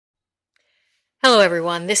Hello,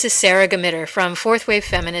 everyone. This is Sarah Gamitter from Fourth Wave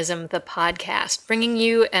Feminism, the podcast, bringing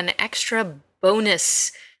you an extra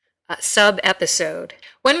bonus sub episode.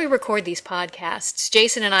 When we record these podcasts,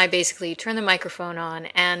 Jason and I basically turn the microphone on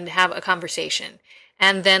and have a conversation.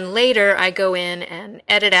 And then later I go in and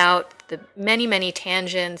edit out the many, many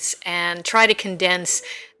tangents and try to condense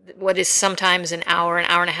what is sometimes an hour and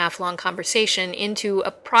a half long conversation into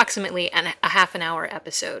approximately a half an hour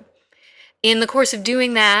episode. In the course of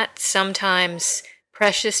doing that, sometimes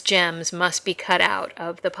precious gems must be cut out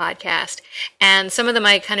of the podcast. And some of them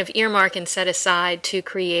I kind of earmark and set aside to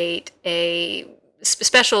create a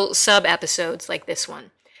special sub episodes like this one.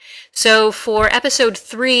 So for episode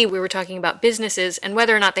 3, we were talking about businesses and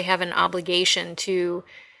whether or not they have an obligation to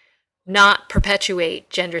not perpetuate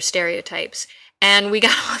gender stereotypes. And we got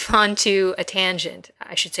off onto a tangent.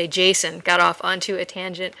 I should say Jason got off onto a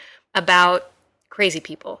tangent about crazy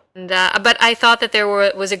people. But I thought that there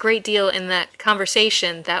was a great deal in that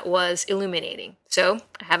conversation that was illuminating. So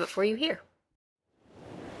I have it for you here.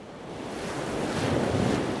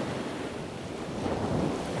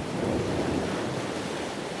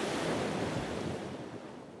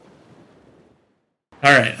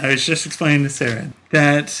 All right, I was just explaining to Sarah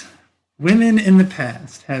that women in the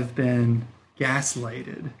past have been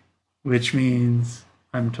gaslighted, which means,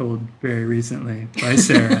 I'm told very recently by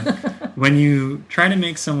Sarah, when you try to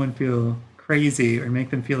make someone feel crazy or make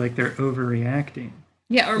them feel like they're overreacting.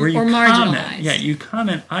 Yeah, or marginalized. You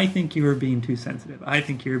comment, I think you are being too sensitive. I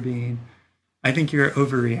think you're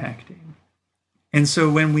overreacting. And so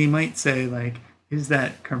when we might say, like, is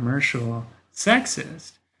that commercial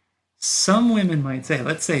sexist? Some women might say,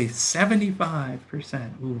 let's say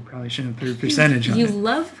 75%. Ooh, probably shouldn't put a percentage on it. You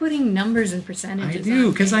love putting numbers and percentages. I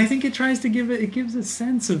do, because I think it tries to gives a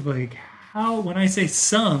sense of like how, when I say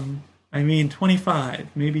some, I mean 25,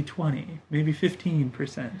 maybe 20, maybe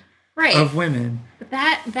 15% of women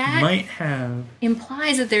that might have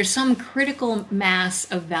implies that there's some critical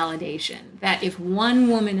mass of validation. That if one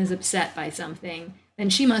woman is upset by something, then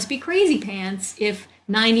she must be crazy pants if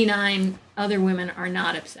 99 other women are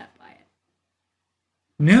not upset.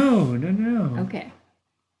 No. Okay.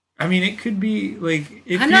 I mean, it could be like...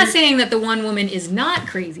 I'm not saying that the one woman is not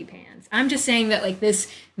crazy pants. I'm just saying that like this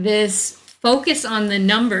focus on the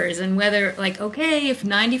numbers and whether like, okay, if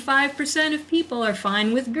 95% of people are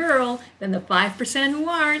fine with girl, then the 5% who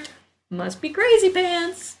aren't must be crazy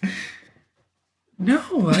pants.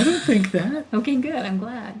 No, I don't think that. Okay, good. I'm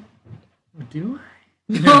glad. Do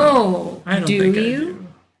I? No. I don't think I do.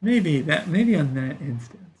 Maybe on that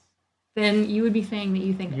instance. Then you would be saying that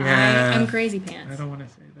you think I am crazy pants. I don't want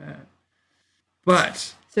to say that.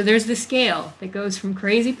 But... So there's the scale that goes from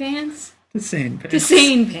crazy pants to sane pants. To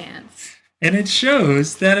sane pants. And it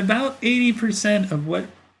shows that about 80% of what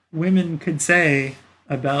women could say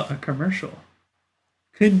about a commercial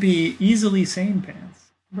could be easily sane pants.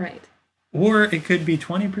 Right. Or it could be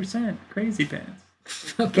 20% crazy pants.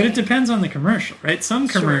 Okay. But it depends on the commercial, right? Some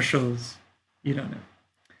commercials, you don't know.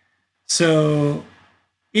 So...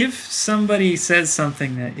 if somebody says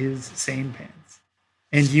something that is sane pants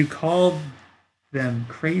and you call them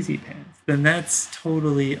crazy pants, then that's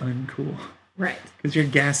totally uncool. Right. Because you're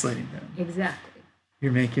gaslighting them. Exactly.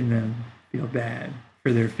 You're making them feel bad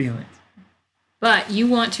for their feelings. But you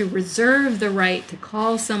want to reserve the right to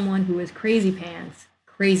call someone who is crazy pants.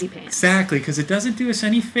 Exactly, because it doesn't do us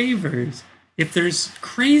any favors. If there's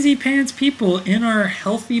crazy pants people in our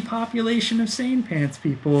healthy population of sane pants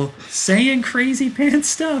people saying crazy pants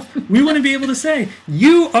stuff, we want to be able to say,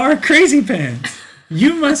 you are crazy pants.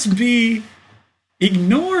 You must be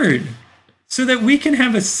ignored so that we can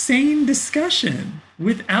have a sane discussion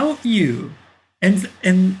without you. And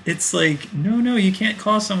it's like, no, you can't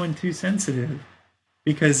call someone too sensitive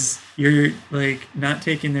because you're like not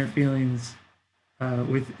taking their feelings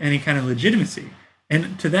with any kind of legitimacy.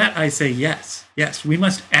 And to that I say yes, we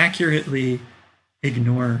must accurately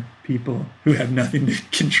ignore people who have nothing to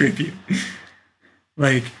contribute.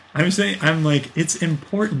 Like, I'm like, it's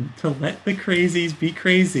important to let the crazies be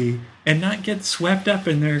crazy and not get swept up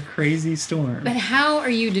in their crazy storm. But how are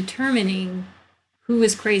you determining who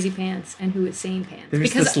is crazy pants and who is sane pants?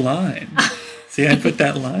 There's this line. See, I put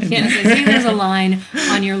that line there. Yes, I see there's a line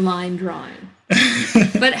on your line drawing.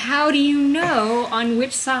 But how do you know on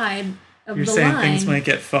which side of You're the saying line? Things might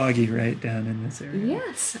get foggy right down in this area.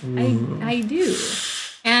 Yes, I do.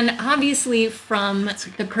 And obviously from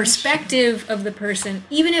the perspective of the person,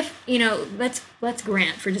 even if, let's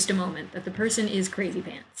grant for just a moment that the person is crazy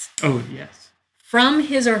pants. Oh, yes. From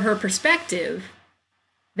his or her perspective,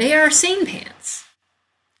 they are sane pants.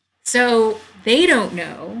 So they don't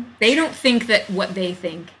know. They don't think that what they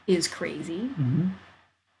think is crazy. Mm-hmm.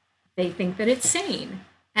 they think that it's sane.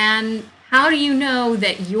 And how do you know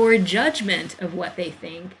that your judgment of what they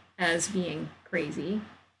think as being crazy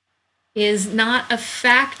is not a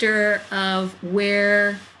factor of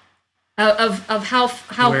where of how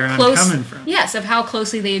Where I'm close coming from. Yes, of how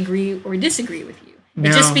closely they agree or disagree with you. It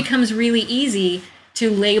Now- just becomes really easy to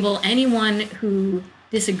label anyone who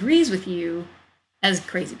disagrees with you as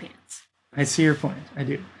crazy pants. I see your point. I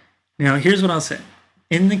do. Now, here's what I'll say.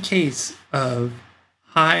 In the case of,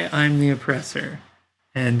 hi, I'm the oppressor,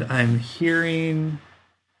 and I'm hearing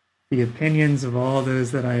the opinions of all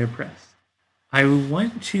those that I oppress, I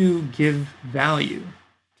want to give value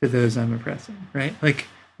to those I'm oppressing, right? Like,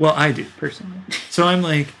 well, I do, personally. So I'm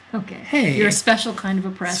like, Okay. Hey. You're a special kind of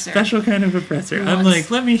oppressor. special kind of oppressor. Who I'm wants-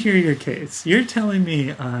 like, let me hear your case. You're telling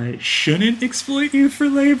me I shouldn't exploit you for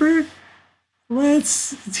labor?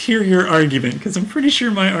 Let's hear your argument, because I'm pretty sure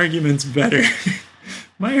my argument's better.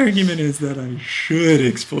 My argument is that I should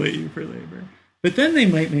exploit you for labor. But then they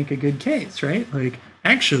might make a good case, right? Like,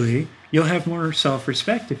 actually, you'll have more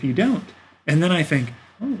self-respect if you don't. And then I think,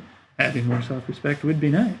 oh, having more self-respect would be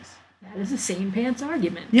nice. That is a sane pants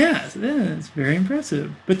argument. Yeah, it's very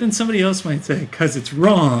impressive. But then somebody else might say, because it's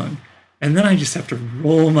wrong. And then I just have to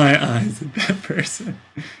roll my eyes at that person.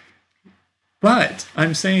 But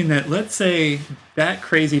I'm saying that, let's say that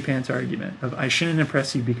crazy pants argument of I shouldn't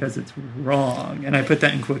oppress you because it's wrong, and I put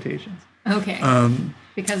that in quotations, Okay.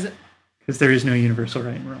 Because because there is no universal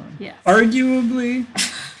right and wrong. Yes. Arguably,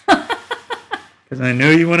 because I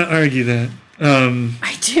know you want to argue that.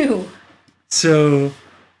 I do. So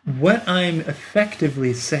what I'm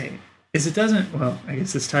effectively saying is it doesn't, well, I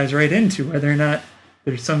guess this ties right into whether or not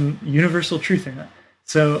there's some universal truth or not.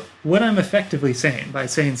 So what I'm effectively saying by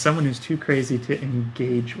saying someone who's too crazy to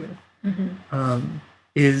engage with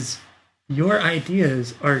is your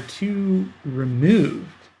ideas are too removed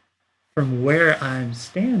from where I'm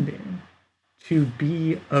standing to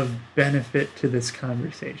be of benefit to this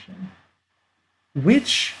conversation.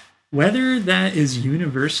 Which, whether that is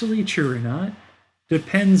universally true or not,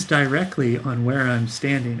 depends directly on where I'm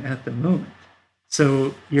standing at the moment.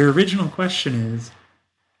 So your original question is,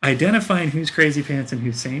 identifying who's crazy pants and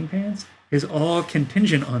who's sane pants is all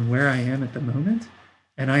contingent on where I am at the moment.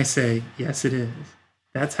 And I say, yes, it is.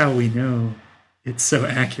 That's how we know it's so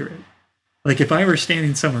accurate. Like, if I were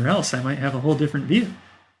standing somewhere else, I might have a whole different view.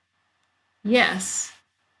 Yes.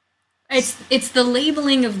 It's the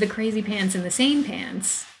labeling of the crazy pants and the sane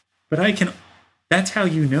pants. But that's how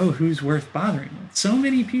you know who's worth bothering with. So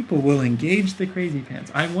many people will engage the crazy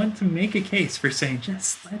pants. I want to make a case for saying,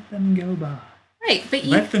 just let them go by. Right, but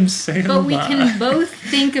Let them sail but we by. can both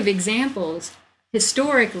think of examples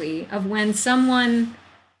historically of when someone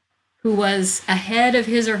who was ahead of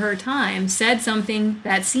his or her time said something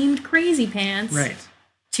that seemed crazy pants Right,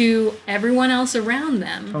 to everyone else around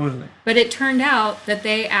them. totally. But it turned out that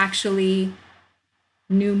they actually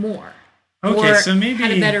knew more. Okay, or so maybe... had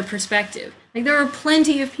a better perspective. Like, there were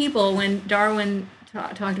plenty of people when Darwin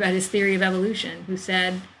talked about his theory of evolution who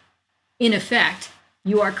said, in effect,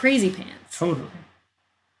 you are crazy pants. Totally.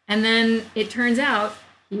 And then it turns out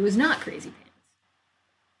he was not crazy pants.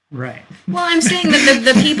 Right. Well, I'm saying that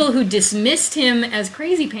the people who dismissed him as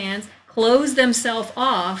crazy pants closed themselves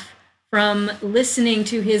off from listening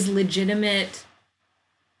to his legitimate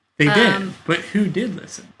They did. But who did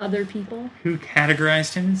listen? other people. Who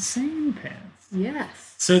categorized him as sane pants?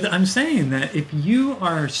 Yes. So I'm saying that if you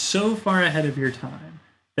are so far ahead of your time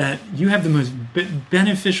that you have the most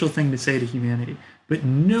beneficial thing to say to humanity, but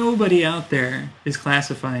nobody out there is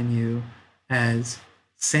classifying you as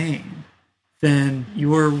sane, then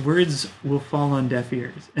your words will fall on deaf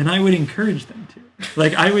ears. And I would encourage them to.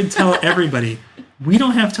 Like, I would tell everybody, we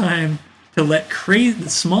don't have time to let the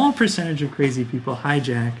small percentage of crazy people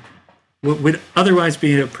hijack what would otherwise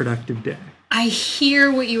be a productive day. I hear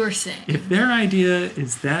what you are saying. If their idea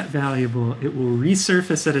is that valuable, it will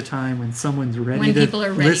resurface at a time when someone's ready When to people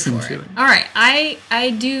are ready listen for to it. it. All right. I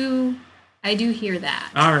do hear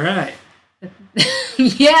that. All right.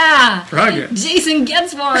 Yeah. Progress. Jason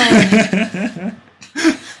gets one.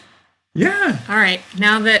 Yeah. All right.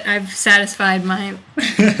 Now that I've satisfied my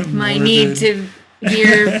need Morbid. to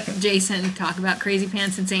hear Jason talk about crazy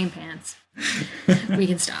pants and sane pants, we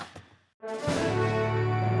can stop.